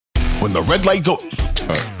When the red light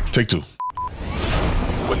take two.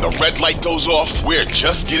 When the red light goes off, we're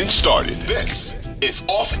just getting started. This is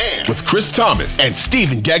Off Air with Chris Thomas and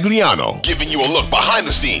Steven Gagliano, giving you a look behind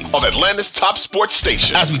the scenes of Atlanta's top sports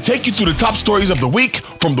station as we take you through the top stories of the week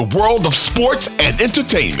from the world of sports and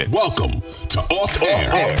entertainment. Welcome to Off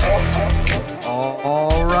Air.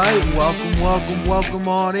 All right, welcome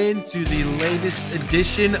on into the latest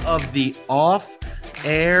edition of the Off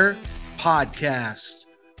Air podcast.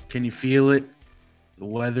 Can you feel it? The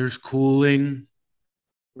weather's cooling.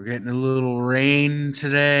 We're getting a little rain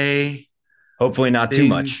today. Hopefully not too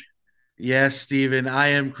much. Yes, Steven. I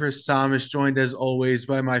am Chris Thomas, joined as always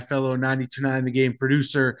by my fellow 92.9 The Game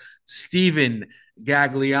producer, Steven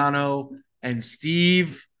Gagliano. And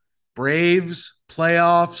Steve, Braves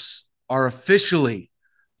playoffs are officially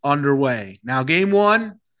underway. Now, game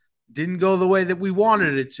one didn't go the way that we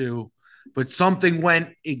wanted it to, but something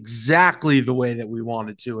went exactly the way that we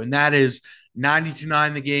wanted to, and that is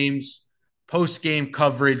 92.9 The Game's post-game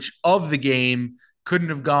coverage of the game couldn't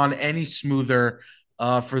have gone any smoother.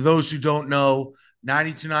 For those who don't know,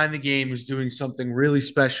 92.9 The Game is doing something really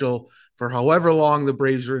special for however long the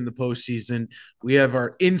Braves are in the postseason. We have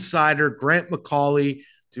our insider, Grant McCauley,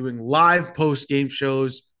 doing live post-game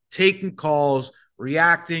shows, taking calls,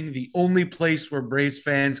 reacting, the only place where Braves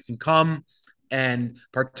fans can come and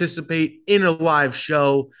participate in a live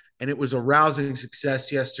show. And it was a rousing success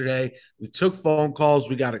yesterday. We took phone calls.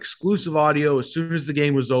 We got exclusive audio as soon as the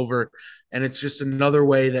game was over. And it's just another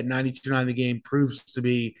way that 92.9 The Game proves to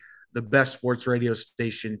be the best sports radio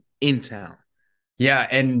station in town. Yeah,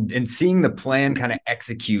 and seeing the plan kind of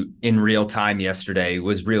execute in real time yesterday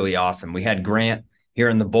was really awesome. We had Grant here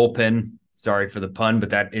in the bullpen. Sorry for the pun,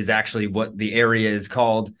 but that is actually what the area is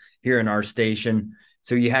called here in our station.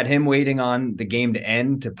 So you had him waiting on the game to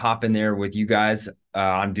end to pop in there with you guys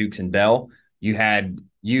on Dukes and Bell. You had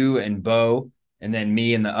you and Bo, and then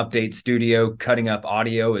me in the update studio cutting up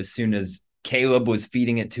audio as soon as Caleb was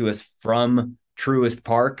feeding it to us from Truist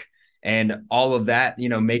Park. And all of that,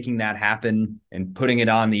 making that happen and putting it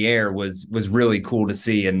on the air was really cool to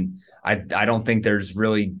see. And I don't think there's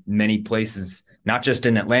really many places, not just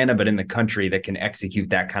in Atlanta, but in the country, that can execute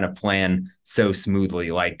that kind of plan so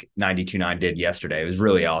smoothly like 92.9 did yesterday. It was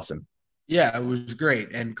really awesome. Yeah, it was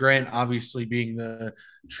great. And Grant, obviously being the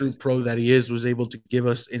true pro that he is, was able to give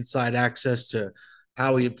us inside access to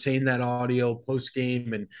how he obtained that audio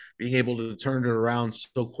post-game and being able to turn it around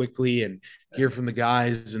so quickly and hear from the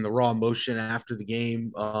guys in the raw emotion after the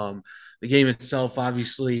game. The game itself,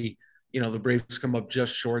 obviously, the Braves come up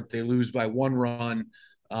just short. They lose by 1 run.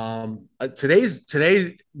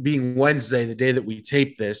 Today being Wednesday, the day that we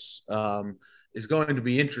tape this, is going to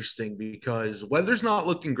be interesting because weather's not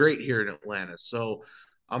looking great here in Atlanta. So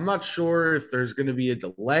I'm not sure if there's going to be a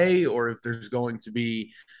delay or if there's going to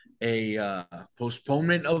be a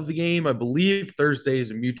postponement of the game. I believe Thursday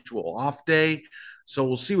is a mutual off day. So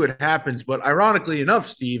we'll see what happens. But ironically enough,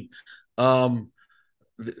 Steve,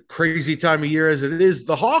 the crazy time of year as it is,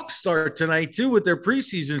 the Hawks start tonight too with their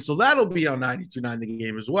preseason. So that'll be on 92.9 The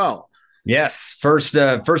Game as well. Yes. First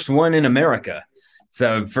one in America.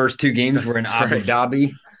 So first 2 games were in Abu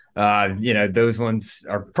Dhabi. Those ones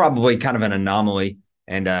are probably kind of an anomaly.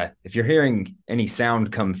 And if you're hearing any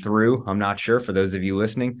sound come through, I'm not sure for those of you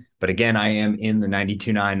listening. But again, I am in the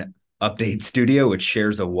 92.9 update studio, which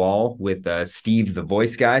shares a wall with Steve, the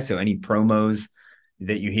voice guy. So any promos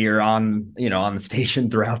that you hear on the station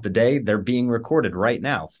throughout the day, they're being recorded right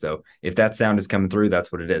now. So if that sound is coming through,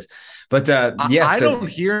 that's what it is. But I don't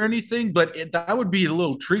hear anything, but that would be a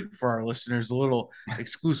little treat for our listeners, a little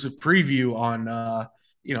exclusive preview on,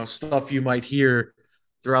 stuff you might hear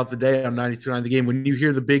throughout the day on 92.9 The Game. When you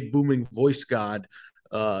hear the big booming voice god,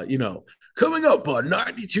 coming up on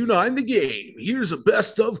 92.9 The Game, here's a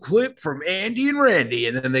best of clip from Andy and Randy.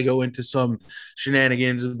 And then they go into some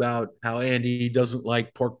shenanigans about how Andy doesn't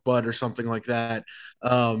like pork butt or something like that.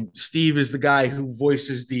 Steve is the guy who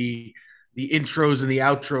voices the intros and the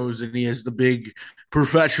outros, and he has the big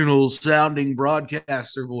professional sounding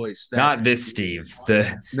broadcaster voice. Not this Steve,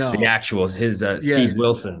 the actual, Steve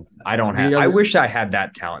Wilson. I don't have. I wish I had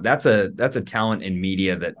that talent. That's a talent in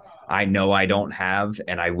media that I know I don't have,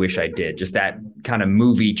 and I wish I did. Just that kind of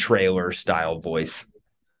movie trailer style voice.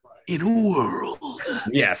 In a world,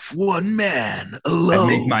 yes, one man alone,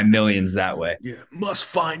 I make my millions that way. Must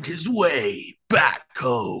find his way back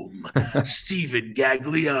home. Steven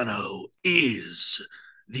Gagliano is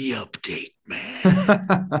the update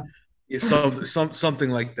man.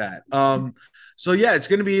 Something like that. So yeah, it's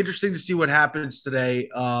going to be interesting to see what happens today.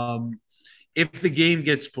 If the game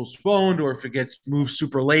gets postponed or if it gets moved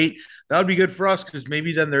super late, that would be good for us because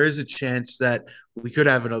maybe then there is a chance that we could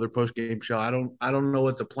have another post game show. I don't know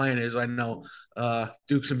what the plan is. I know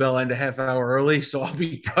Dukes and Bell end a half hour early, so I'll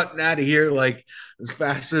be cutting out of here like as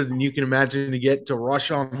faster than you can imagine to get to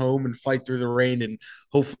rush on home and fight through the rain and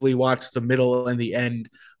hopefully watch the middle and the end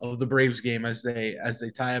of the Braves game as they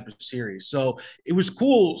tie up a series. So it was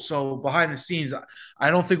cool. So behind the scenes,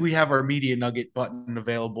 I don't think we have our media nugget button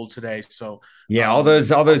available today. So Yeah, all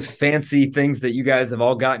those fancy things that you guys have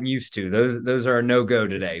all gotten used to. Those are a no-go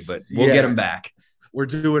today, but we'll get them back. We're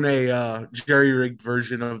doing a jerry-rigged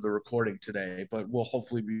version of the recording today, but we'll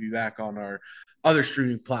hopefully be back on our other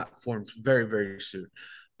streaming platforms very, very soon.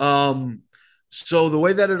 So the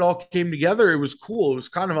way that it all came together, it was cool. It was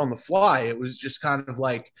kind of on the fly. It was just kind of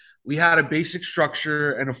like we had a basic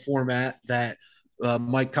structure and a format that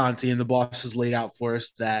Mike Conti and the bosses laid out for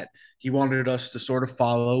us that he wanted us to sort of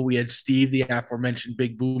follow. We had Steve, the aforementioned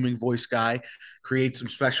big booming voice guy, create some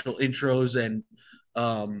special intros and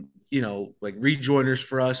like rejoiners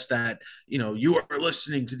for us that, you are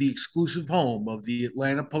listening to the exclusive home of the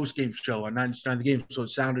Atlanta postgame show on 99 The Game. So it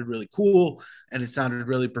sounded really cool and it sounded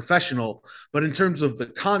really professional. But in terms of the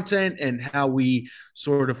content and how we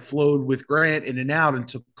sort of flowed with Grant in and out and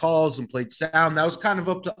took calls and played sound, that was kind of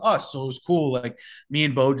up to us. So it was cool. Like me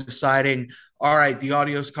and Bo deciding, all right, the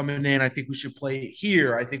audio's coming in. I think we should play it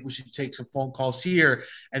here. I think we should take some phone calls here.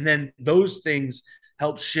 And then those things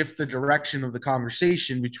helped shift the direction of the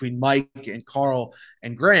conversation between Mike and Carl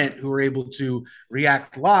and Grant, who were able to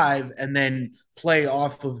react live and then play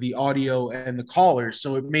off of the audio and the callers.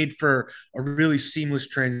 So it made for a really seamless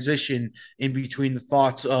transition in between the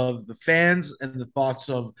thoughts of the fans and the thoughts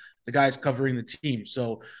of the guys covering the team.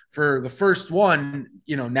 So for the first one,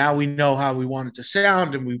 now we know how we want it to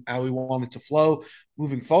sound and how we want it to flow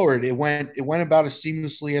moving forward. It went about as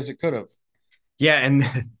seamlessly as it could have. Yeah, and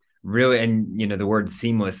really, and the word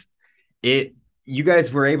seamless, you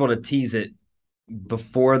guys were able to tease it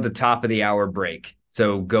before the top of the hour break.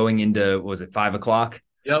 So going into, was it 5:00?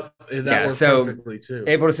 Yep. That worked perfectly too.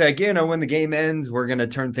 Able to say, when the game ends, we're going to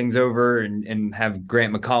turn things over and have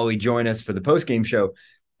Grant McCauley join us for the post-game show.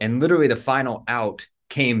 And literally the final out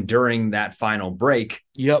came during that final break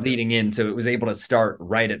leading in. So it was able to start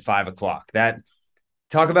right at 5:00.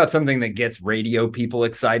 Talk about something that gets radio people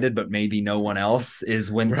excited, but maybe no one else,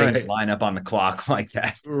 is when things line up on the clock like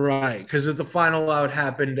that. Right. Because if the final out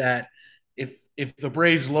happened if the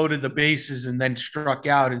Braves loaded the bases and then struck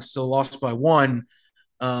out and still lost by one,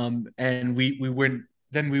 and we wouldn't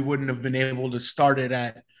have been able to start it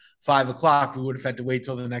at 5:00. We would have had to wait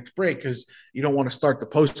till the next break because you don't want to start the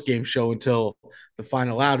post game show until the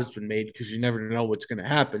final out has been made because you never know what's going to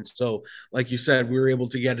happen. So, like you said, we were able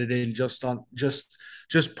to get it in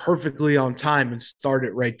just perfectly on time and start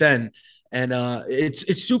it right then. And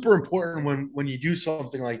it's super important when you do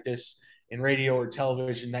something like this in radio or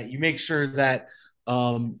television that you make sure that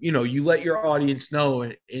you let your audience know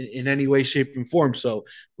in any way, shape, and form. So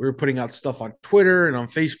we were putting out stuff on Twitter and on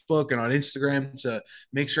Facebook and on Instagram to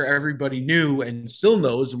make sure everybody knew and still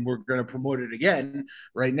knows, and we're going to promote it again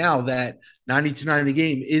right now, that 92.9 The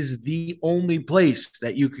Game is the only place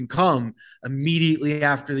that you can come immediately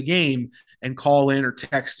after the game and call in or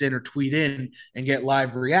text in or tweet in and get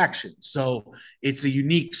live reaction. So it's a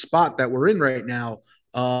unique spot that we're in right now.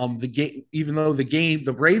 The game, even though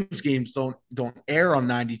the Braves games don't air on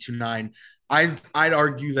 92.9, I'd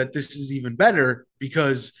argue that this is even better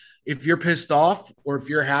because if you're pissed off or if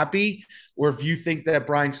you're happy or if you think that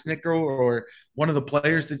Brian Snicker or one of the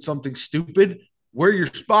players did something stupid, we're your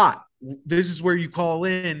spot. This is where you call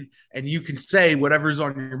in and you can say whatever's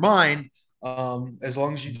on your mind. As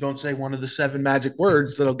long as you don't say one of the 7 magic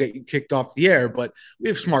words that'll get you kicked off the air. But we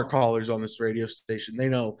have smart callers on this radio station. They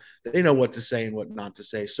know what to say and what not to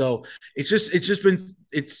say. So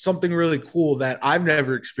it's something really cool that I've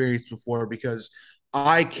never experienced before because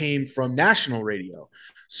I came from national radio.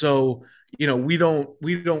 So, we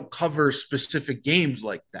don't cover specific games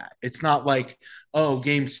like that. It's not like,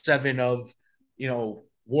 game 7 of,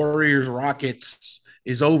 Warriors Rockets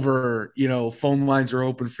is over, phone lines are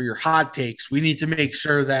open for your hot takes. We need to make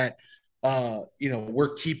sure that,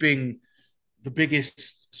 we're keeping the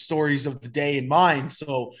biggest stories of the day in mind.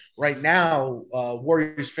 So right now,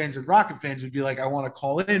 Warriors fans and Rocket fans would be like, I want to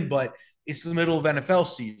call in, but it's the middle of NFL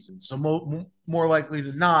season. So more likely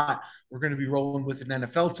than not, we're going to be rolling with an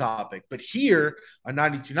NFL topic. But here on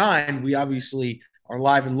 92.9, we obviously are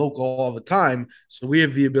live and local all the time. So we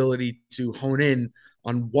have the ability to hone in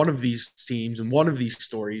on one of these teams and one of these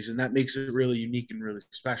stories, and that makes it really unique and really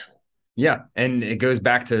special. Yeah, and it goes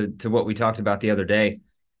back to what we talked about the other day.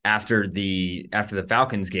 after the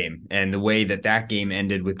Falcons game, and the way that game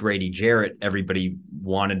ended with Grady Jarrett, everybody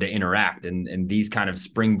wanted to interact, and these kind of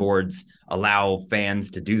springboards allow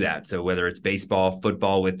fans to do that. So whether it's baseball,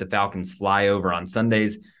 football, with the Falcons flyover on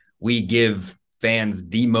Sundays, we give fans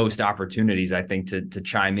the most opportunities, I think, to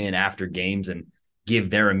chime in after games and give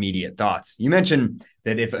their immediate thoughts. You mentioned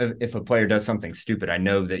that if a player does something stupid, I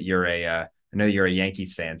know you're a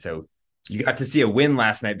Yankees fan, so you got to see a win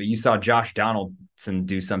last night, but you saw Josh Donaldson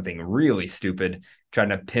do something really stupid, trying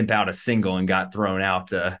to pimp out a single, and got thrown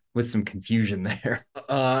out with some confusion there.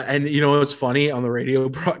 And it's funny, on the radio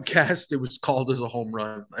broadcast, it was called as a home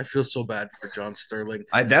run. I feel so bad for John Sterling.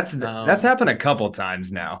 That's happened a couple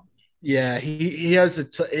times now. Yeah, he has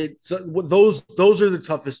those are the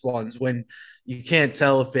toughest ones, when you can't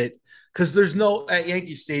tell if it, because there's no, at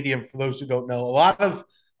Yankee Stadium, for those who don't know, a lot of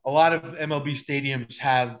MLB stadiums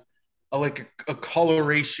have a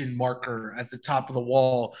coloration marker at the top of the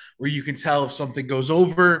wall where you can tell if something goes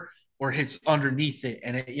over or hits underneath it.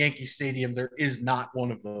 And at Yankee Stadium, there is not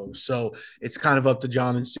one of those. So it's kind of up to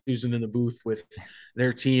John and Susan in the booth with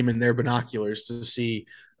their team and their binoculars to see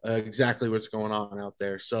exactly what's going on out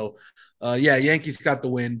there. So, Yankees got the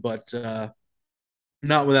win, but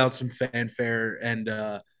not without some fanfare. And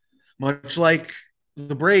much like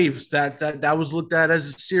the Braves, that was looked at as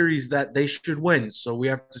a series that they should win. So we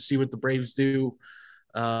have to see what the Braves do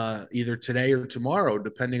either today or tomorrow,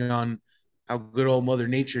 depending on how good old Mother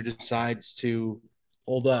Nature decides to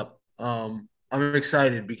hold up. I'm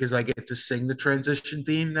excited because I get to sing the transition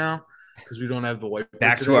theme now, because we don't have the whiteboard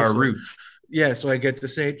back today, to our roots. Yeah, so I get to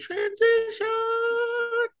say transition.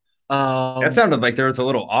 That sounded like there was a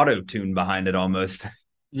little auto tune behind it almost.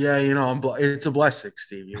 Yeah, it's a blessing,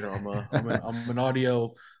 Steve. I'm an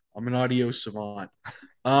audio savant.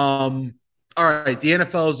 All right, the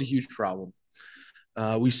NFL is a huge problem.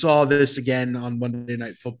 We saw this again on Monday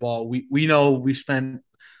Night Football. We know we spent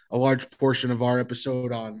a large portion of our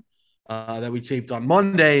episode on that we taped on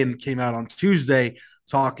Monday and came out on Tuesday,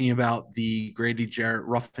 talking about the Grady Jarrett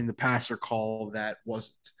roughing the passer call that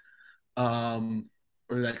wasn't,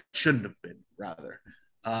 or that shouldn't have been, rather.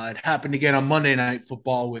 It happened again on Monday Night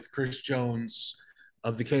Football with Chris Jones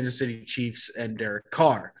of the Kansas City Chiefs and Derek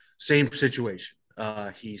Carr. Same situation.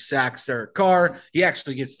 He sacks Derek Carr. He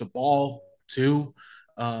actually gets the ball too,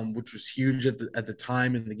 which was huge at the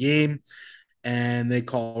time in the game. And they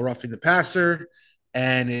call roughing the passer,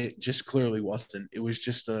 and it just clearly wasn't. It was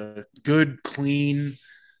just a good, clean,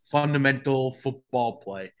 fundamental football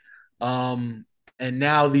play. And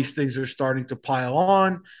now these things are starting to pile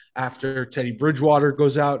on after Teddy Bridgewater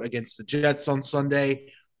goes out against the Jets on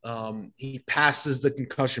Sunday. He passes the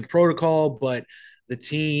concussion protocol, but the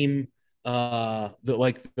team,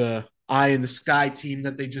 the eye in the sky team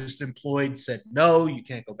that they just employed, said, no, you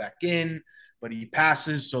can't go back in. But he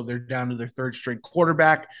passes, so they're down to their third string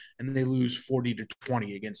quarterback, and they lose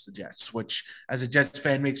 40-20 against the Jets, which as a Jets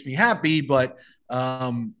fan makes me happy, but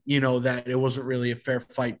that it wasn't really a fair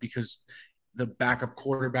fight, because the backup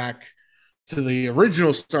quarterback to the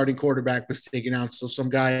original starting quarterback was taken out. So some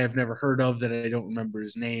guy I've never heard of that I don't remember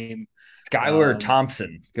his name. Skylar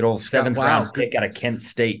Thompson, good old seventh round pick out of Kent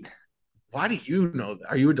State. Why do you know that?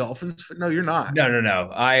 Are you a Dolphins fan? No, you're not.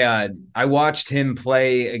 No. I watched him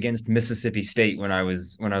play against Mississippi State when I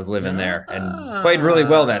was living there, and played really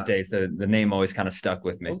well that day. So the name always kind of stuck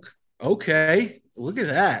with me. Okay. Look at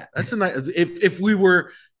that. That's a nice,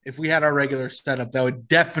 if we had our regular setup, that would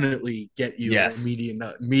definitely get you media.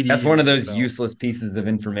 That's one of those useless pieces of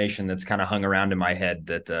information that's kind of hung around in my head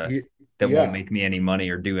that won't make me any money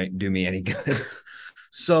or do me any good.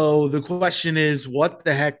 So the question is, what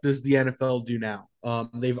the heck does the NFL do now?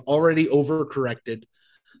 They've already overcorrected.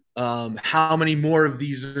 How many more of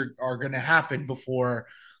these are going to happen before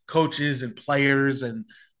coaches and players and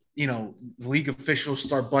league officials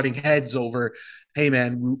start butting heads over, hey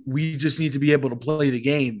man, we just need to be able to play the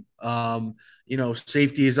game.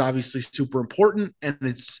 Safety is obviously super important, and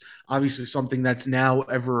it's obviously something that's now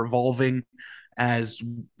ever evolving as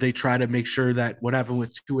they try to make sure that what happened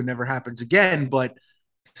with Tua never happens again. But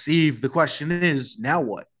Steve, the question is, now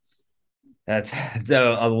what? That's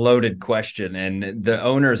a loaded question, and the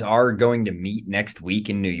owners are going to meet next week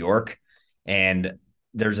in New York, and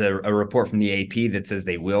there's a report from the AP that says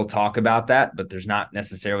they will talk about that, but there's not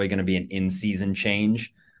necessarily going to be an in-season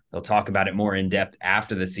change. They'll talk about it more in depth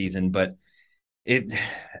after the season, but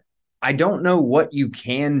I don't know what you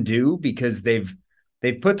can do, because they've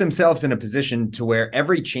put themselves in a position to where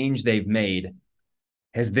every change they've made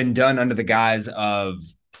has been done under the guise of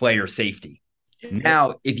player safety.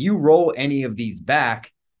 Now, if you roll any of these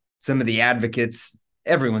back, some of the advocates,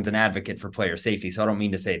 everyone's an advocate for player safety, so I don't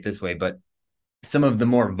mean to say it this way, but some of the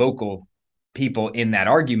more vocal people in that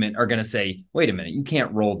argument are going to say, wait a minute, you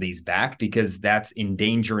can't roll these back because that's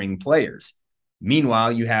endangering players.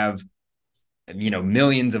 Meanwhile, you have,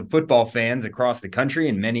 millions of football fans across the country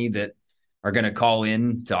and many that are going to call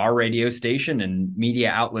in to our radio station and media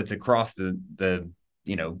outlets across the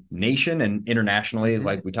nation and internationally,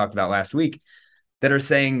 like we talked about last week, that are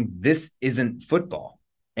saying this isn't football.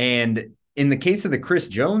 And in the case of the Chris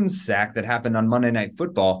Jones sack that happened on Monday Night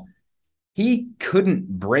Football, he couldn't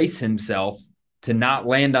brace himself to not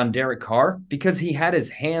land on Derek Carr because he had his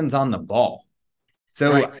hands on the ball.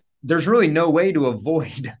 So there's really no way to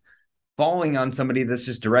avoid falling on somebody that's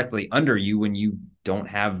just directly under you when you don't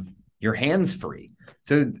have your hands free.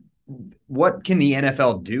 So what can the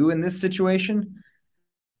NFL do in this situation?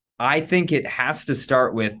 I think it has to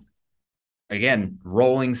start with, again,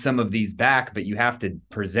 rolling some of these back, but you have to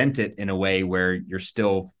present it in a way where you're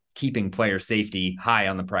still keeping player safety high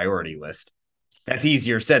on the priority list. That's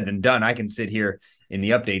easier said than done. I can sit here in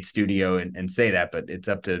the update studio and say that, but it's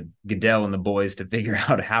up to Goodell and the boys to figure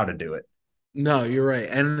out how to do it. No, you're right.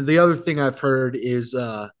 And the other thing I've heard is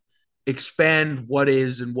expand what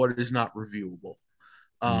is and what is not reviewable.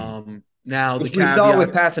 Now, which we saw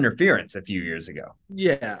with pass interference a few years ago.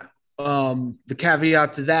 Yeah. The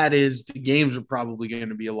caveat to that is the games are probably going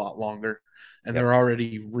to be a lot longer, and they're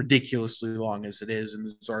already ridiculously long as it is. And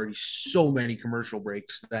there's already so many commercial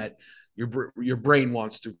breaks that your brain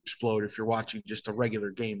wants to explode if you're watching just a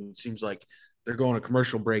regular game. It seems like they're going to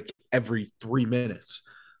commercial break every 3 minutes.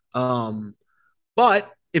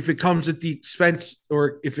 But if it comes at the expense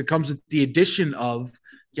or if it comes at the addition of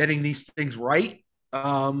getting these things right,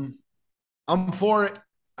 I'm for it.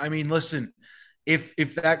 I mean, listen, if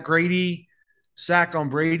that Grady sack on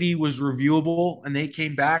Brady was reviewable and they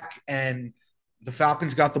came back and the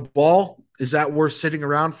Falcons got the ball, is that worth sitting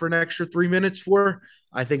around for an extra 3 minutes for?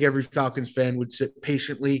 I think every Falcons fan would sit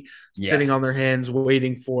patiently, sitting on their hands,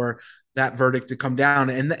 waiting for that verdict to come down.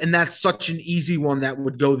 And that's such an easy one that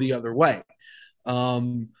would go the other way.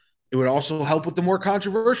 It would also help with the more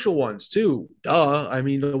controversial ones too. I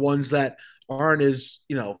mean, the ones that aren't as,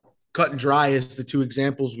 cut and dry as the two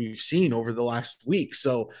examples we've seen over the last week.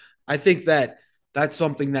 So I think that that's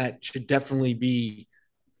something that should definitely be,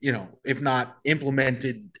 if not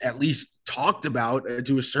implemented, at least talked about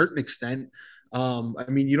to a certain extent. I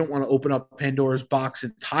mean, you don't want to open up Pandora's box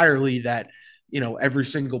entirely that, every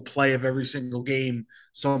single play of every single game,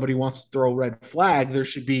 somebody wants to throw a red flag. There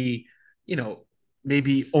should be,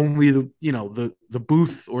 maybe only the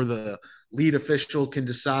booth or the lead official can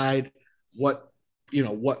decide what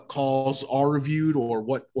calls are reviewed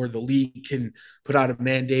or the league can put out a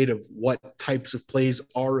mandate of what types of plays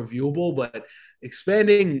are reviewable. But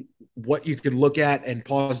expanding what you can look at and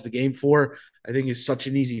pause the game for, I think is such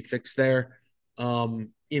an easy fix there.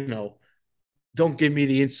 Don't give me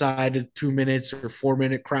the inside 2 minutes or 4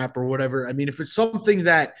 minute crap or whatever. I mean, if it's something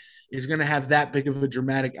that is going to have that big of a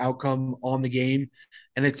dramatic outcome on the game,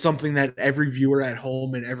 and it's something that every viewer at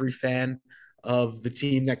home and every fan of the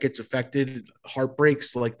team that gets affected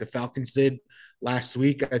heartbreaks like the Falcons did last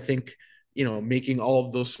week, I think, making all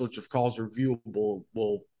of those sorts of calls reviewable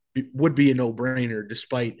would be a no-brainer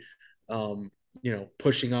despite,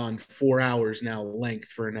 pushing on 4 hours now length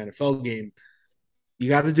for an NFL game. You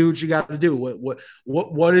got to do what you got to do.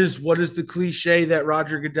 What is the cliche that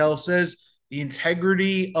Roger Goodell says? The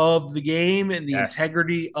integrity of the game and the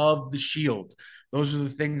integrity of the shield. Those are the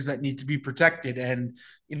things that need to be protected. And,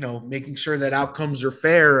 making sure that outcomes are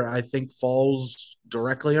fair, I think falls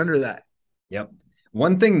directly under that. Yep.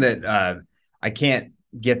 One thing that I can't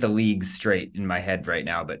get the leagues straight in my head right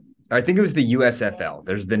now, but I think it was the USFL.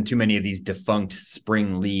 There's been too many of these defunct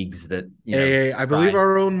spring leagues that, I believe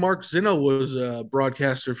our own Mark Zinno was a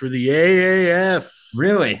broadcaster for the AAF.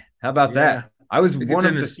 Really? How about that? I was one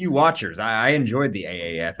of the few watchers. I enjoyed the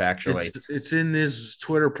AAF, actually. It's in his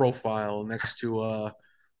Twitter profile next to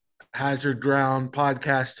Hazard Ground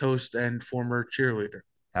podcast host and former cheerleader.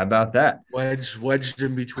 How about that? Wedged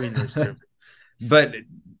in between those two. But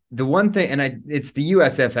the one thing, and it's the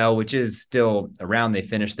USFL, which is still around. They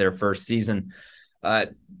finished their first season.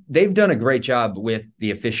 They've done a great job with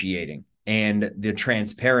the officiating and the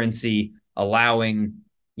transparency, allowing,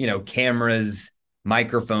 cameras,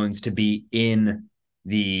 microphones to be in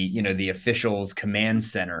the officials' command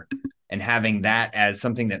center and having that as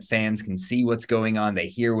something that fans can see what's going on. They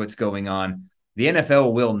hear what's going on. The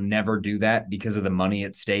NFL will never do that because of the money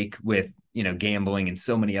at stake with, gambling and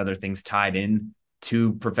so many other things tied in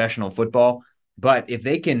to professional football. But if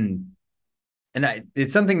they can, and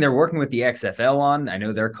it's something they're working with the XFL on. I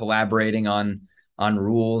know they're collaborating on on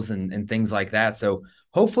rules and things like that. So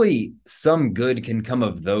hopefully some good can come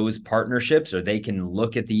of those partnerships, or they can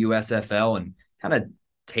look at the USFL and kind of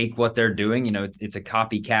take what they're doing. It's a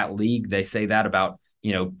copycat league. They say that about,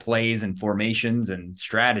 plays and formations and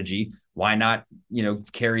strategy. Why not,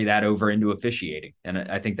 carry that over into officiating? And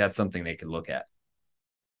I think that's something they could look at.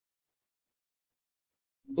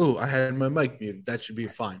 Oh, I had my mic muted. That should be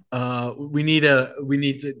fine. We need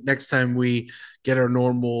to next time we get our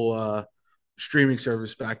normal streaming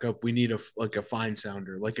service back up, we need a fine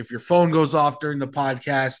sounder. Like if your phone goes off during the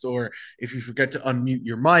podcast, or if you forget to unmute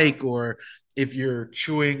your mic, or if you're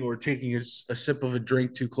chewing or taking a sip of a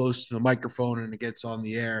drink too close to the microphone and it gets on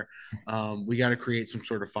the air, we got to create some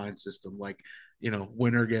sort of fine system. Like,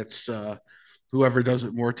 winner gets whoever does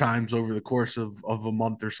it more times over the course of a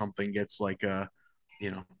month or something gets like a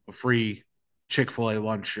free Chick-fil-A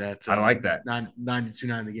lunch at I like that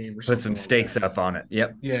 92.9 the game, or put some steaks up on it.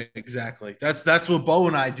 Yep. Yeah, exactly. That's what Bo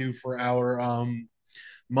and I do for our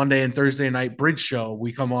Monday and Thursday night bridge show.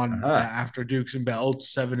 We come on after Dukes and Bell,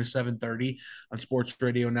 7 to 7:30 on Sports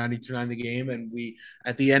Radio 92.9 the game, and we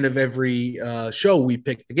at the end of every show we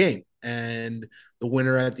pick the game, and the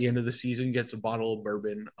winner at the end of the season gets a bottle of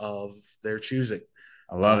bourbon of their choosing.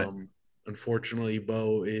 I love it. Unfortunately,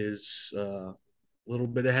 Bo is a little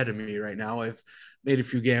bit ahead of me right now. I've made a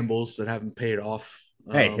few gambles that haven't paid off.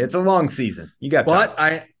 Hey, it's a long season. You got but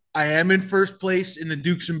time. I am in first place in the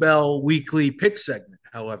Dukes and Bell weekly pick segment,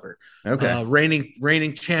 however. Okay.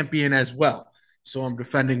 Reigning champion as well. So I'm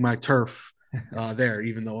defending my turf there,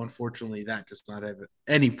 even though unfortunately that does not have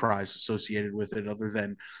any prize associated with it other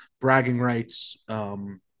than bragging rights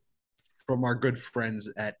from our good friends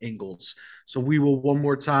at Ingles. So we will one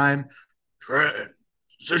more time transition.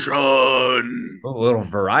 A little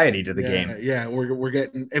variety to the game. Yeah, we're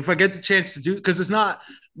getting. If I get the chance to do, because it's not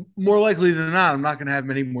more likely than not, I'm not going to have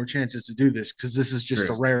many more chances to do this, because this is just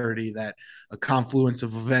a rarity that a confluence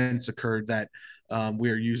of events occurred that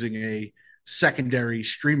we are using a secondary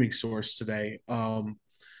streaming source today. So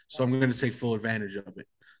I'm going to take full advantage of it.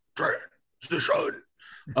 Transition.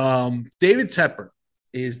 David Tepper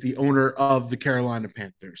is the owner of the Carolina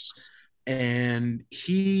Panthers. And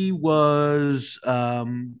he was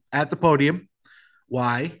at the podium.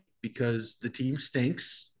 Why? Because the team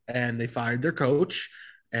stinks and they fired their coach,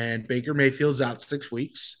 and Baker Mayfield's out 6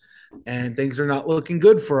 weeks, and things are not looking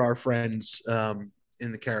good for our friends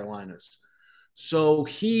in the Carolinas. So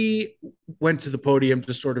he went to the podium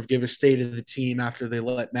to sort of give a state of the team after they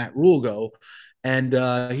let Matt Rule go. And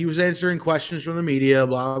he was answering questions from the media,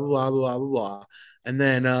 blah, blah, blah, blah, blah, blah. And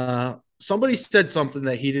then somebody said something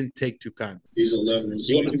that he didn't take too kindly. He's 11.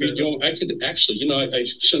 I could actually, I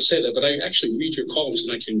shouldn't say that, but I actually read your columns,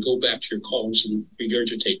 and I can go back to your columns and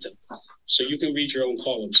regurgitate them. So you can read your own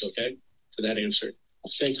columns, okay, for that answer.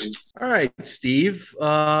 Thank you. All right, Steve.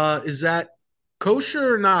 Is that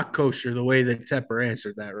kosher or not kosher, the way that Tepper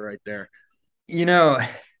answered that right there?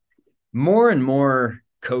 More and more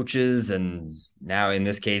coaches, and now in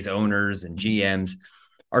this case, owners and GMs,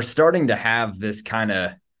 are starting to have this kind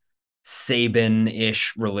of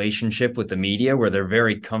Saban-ish relationship with the media, where they're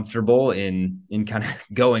very comfortable in kind of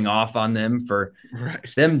going off on them for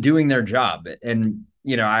them doing their job. And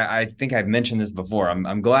I think I've mentioned this before.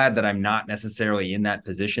 I'm glad that I'm not necessarily in that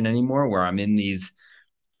position anymore, where I'm in these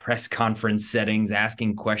press conference settings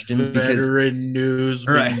asking questions. Veteran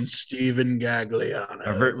newsman Stephen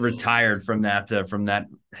Gagliano retired from that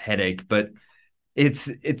headache. But it's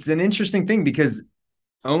an interesting thing, because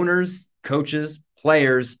owners, coaches,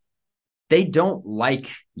 players, they don't like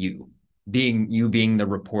you being the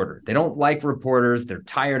reporter. They don't like reporters. They're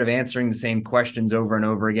tired of answering the same questions over and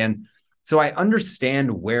over again. So I understand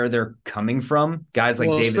where they're coming from. Guys like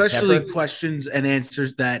David especially Tepper. Questions and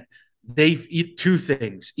answers that they eat two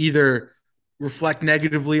things: either reflect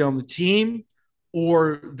negatively on the team,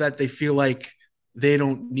 or that they feel like they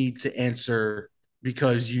don't need to answer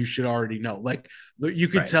because you should already know. Like, you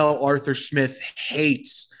could tell Arthur Smith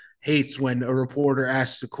hates when a reporter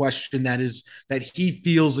asks a question that he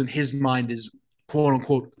feels in his mind is quote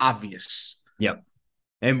unquote obvious. Yep.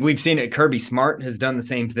 And we've seen it. Kirby Smart has done the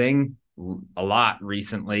same thing a lot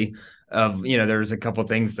recently. There's a couple of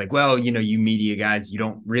things like, well, you media guys, you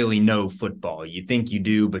don't really know football. You think you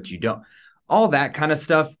do, but you don't. All that kind of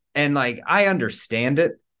stuff. And I understand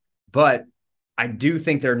it, but I do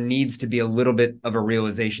think there needs to be a little bit of a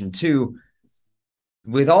realization too,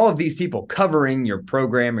 with all of these people covering your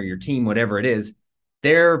program or your team, whatever it is.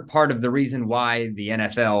 They're part of the reason why the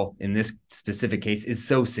NFL in this specific case is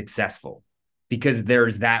so successful, because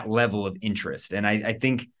there's that level of interest. And I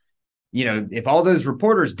think, if all those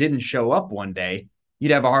reporters didn't show up one day,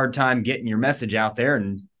 you'd have a hard time getting your message out there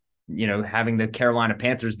and, having the Carolina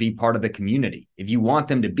Panthers be part of the community. If you want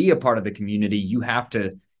them to be a part of the community, you have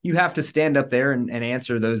to stand up there and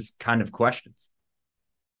answer those kind of questions.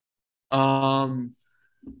 As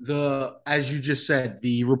you just said,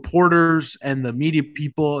 the reporters and the media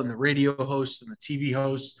people and the radio hosts and the TV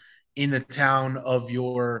hosts in the town of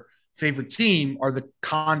your favorite team are the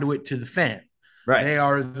conduit to the fan. Right. They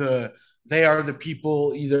are the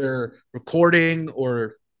people either recording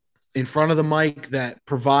or in front of the mic that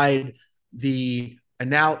provide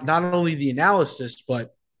not only the analysis,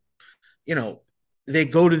 but they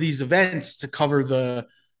go to these events to cover the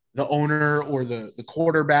owner or the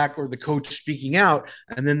quarterback or the coach speaking out,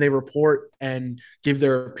 and then they report and give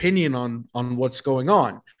their opinion on what's going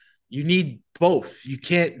on. You need both. You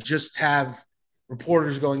can't just have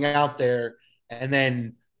reporters going out there and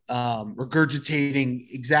then regurgitating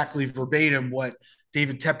exactly verbatim what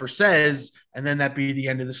David Tepper says, and then that be the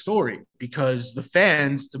end of the story, because the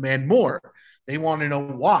fans demand more. They want to know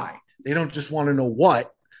why. They don't just want to know what,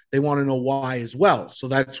 they want to know why as well. So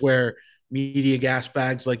that's where media gas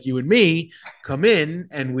bags like you and me come in,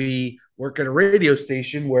 and we work at a radio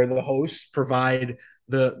station where the hosts provide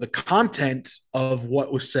the content of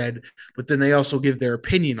what was said, but then they also give their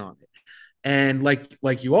opinion on it. And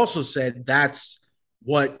like you also said, that's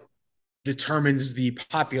what determines the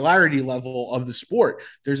popularity level of the sport.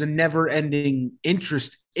 There's a never-ending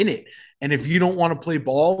interest in it. And if you don't want to play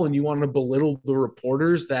ball and you want to belittle the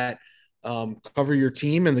reporters that cover your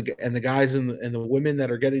team and the guys and the women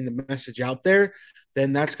that are getting the message out there,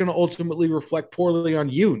 then that's going to ultimately reflect poorly on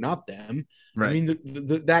you, not them. Right. I mean,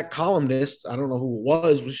 that columnist, I don't know who it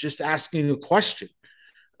was just asking a question.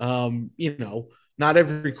 Not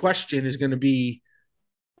every question is going to be,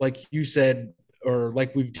 like you said, or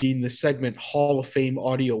like we've deemed this segment, Hall of Fame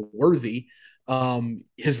audio worthy.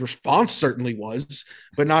 His response certainly was,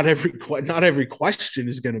 but not every question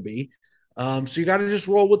is going to be. So you got to just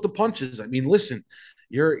roll with the punches. I mean, listen,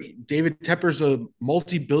 David Tepper's a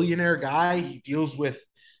multi-billionaire guy. He deals with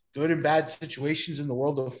good and bad situations in the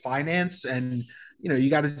world of finance. And, you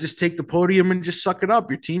got to just take the podium and just suck it up.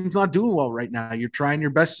 Your team's not doing well right now. You're trying your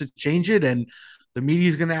best to change it. And the media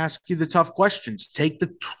is going to ask you the tough questions. Take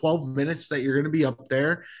the 12 minutes that you're going to be up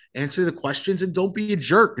there, answer the questions, and don't be a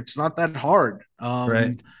jerk. It's not that hard.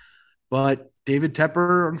 Right. But David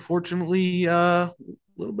Tepper, unfortunately, a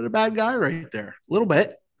little bit of bad guy right there. A little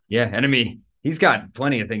bit. Yeah. And I mean, he's got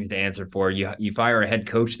plenty of things to answer for. You fire a head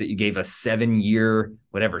coach that you gave a 7-year,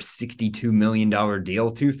 $62 million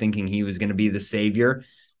deal to, thinking he was going to be the savior.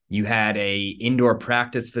 You had a indoor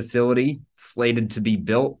practice facility slated to be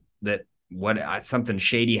built that something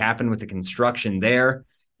shady happened with the construction there.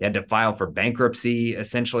 You had to file for bankruptcy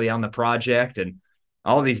essentially on the project and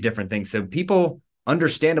all these different things. So people,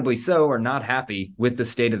 understandably so, are not happy with the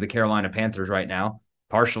state of the Carolina Panthers right now,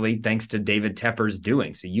 partially thanks to David Tepper's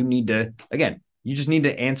doing. So you just need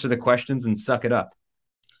to answer the questions and suck it up.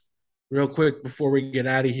 Real quick, before we get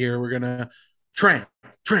out of here, we're going to transition.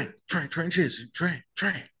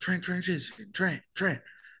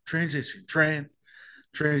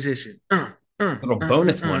 Little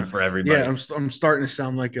bonus one for everybody. Yeah, I'm starting to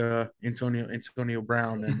sound like Antonio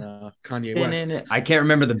Brown and Kanye West. I can't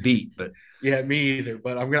remember the beat, but yeah, me either.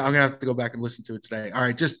 But I'm gonna have to go back and listen to it today. All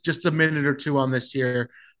right, just a minute or two on this here.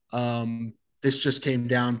 This just came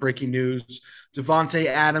down. Breaking news: Devontae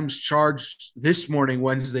Adams charged this morning,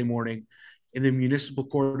 Wednesday morning, in the municipal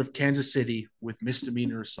court of Kansas City with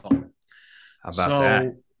misdemeanor assault. How about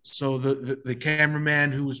that? So the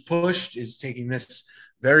cameraman who was pushed is taking this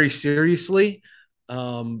very seriously.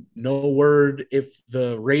 No word if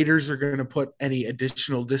the Raiders are going to put any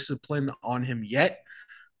additional discipline on him yet.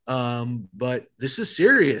 But this is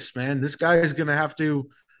serious, man. This guy is going to have to,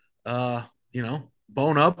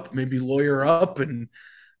 bone up, maybe lawyer up, and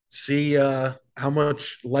see how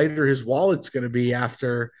much lighter his wallet's going to be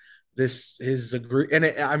after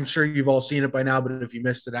I'm sure you've all seen it by now, but if you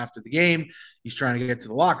missed it after the game, he's trying to get to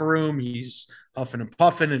the locker room. He's huffing and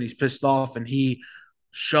puffing and he's pissed off, and he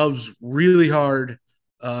shoves really hard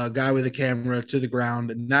a guy with a camera to the ground.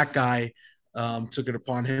 And that guy took it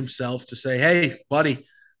upon himself to say, "Hey, buddy,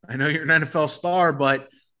 I know you're an NFL star, but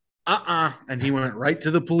and he went right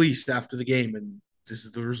to the police after the game. And this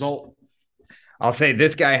is the result. I'll say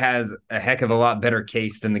this guy has a heck of a lot better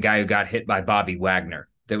case than the guy who got hit by Bobby Wagner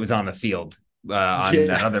that was on the field on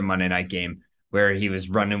that other Monday night game where he was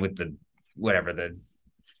running with the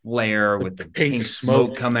flare with the pink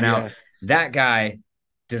smoke coming out. That guy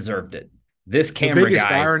deserved it. This camera guy. The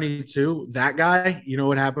biggest irony too, that guy, you know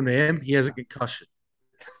what happened to him? He has a concussion.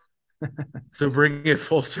 To bring it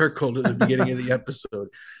full circle to the beginning of the episode,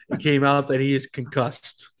 it came out that he is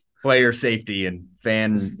concussed. player safety and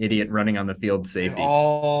fan idiot running on the field safety. It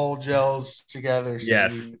all gels together,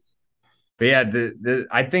 Yes. Steve. But yeah,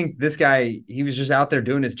 I think this guy, he was just out there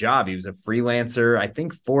doing his job. He was a freelancer, I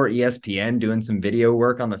think, for ESPN, doing some video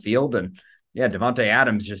work on the field. And yeah, Davante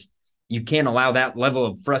Adams, just you can't allow that level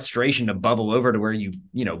of frustration to bubble over to where you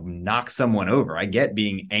knock someone over. I get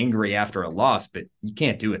being angry after a loss, but you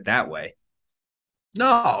can't do it that way.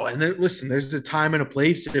 No, and listen, there's a time and a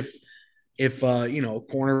place. If a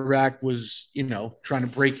cornerback was trying to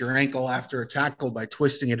break your ankle after a tackle by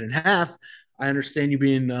twisting it in half, I understand you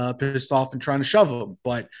being pissed off and trying to shove him.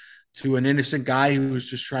 But to an innocent guy who was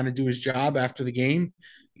just trying to do his job after the game,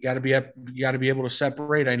 you got to be able to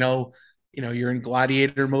separate. I know you're in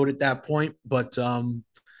gladiator mode at that point, but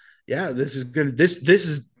yeah, this is good. This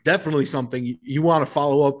is definitely something you want to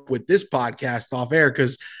follow up with this podcast off air,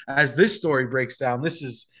 because as this story breaks down, this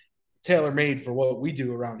is tailor-made for what we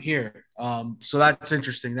do around here. So that's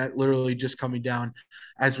interesting. That literally just coming down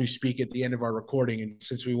as we speak at the end of our recording. And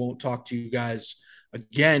since we won't talk to you guys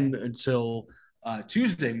again until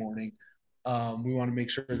Tuesday morning, we want to make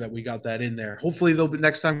sure that we got that in there. Hopefully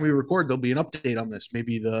next time we record, there'll be an update on this.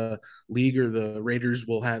 Maybe the league or the Raiders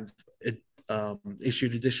will have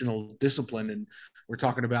issued additional discipline. And we're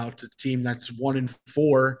talking about a team that's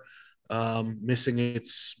 1-4, missing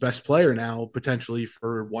its best player now, potentially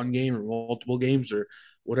for one game or multiple games or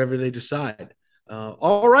whatever they decide.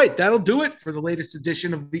 All right, that'll do it for the latest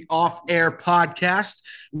edition of the Off Air Podcast.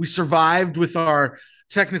 We survived with our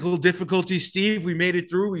technical difficulties, Steve. We made it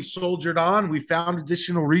through. We soldiered on. We found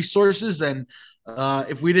additional resources, and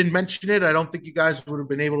if we didn't mention it, I don't think you guys would have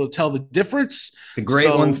been able to tell the difference. The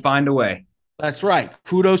great ones find a way. That's right.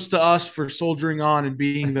 Kudos to us for soldiering on and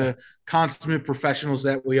being the consummate professionals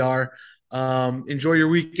that we are. Enjoy your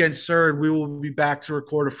weekend, sir. And we will be back to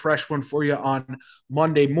record a fresh one for you on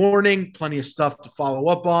Monday morning. Plenty of stuff to follow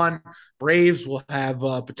up on. Braves will have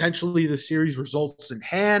potentially the series results in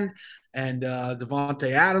hand. And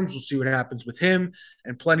Davante Adams, we'll see what happens with him.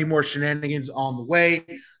 And plenty more shenanigans on the way.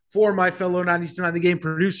 For my fellow 92.9 The Game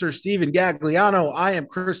producer, Steven Gagliano, I am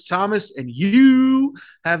Chris Thomas, and you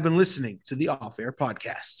have been listening to the Off Air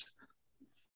Podcast.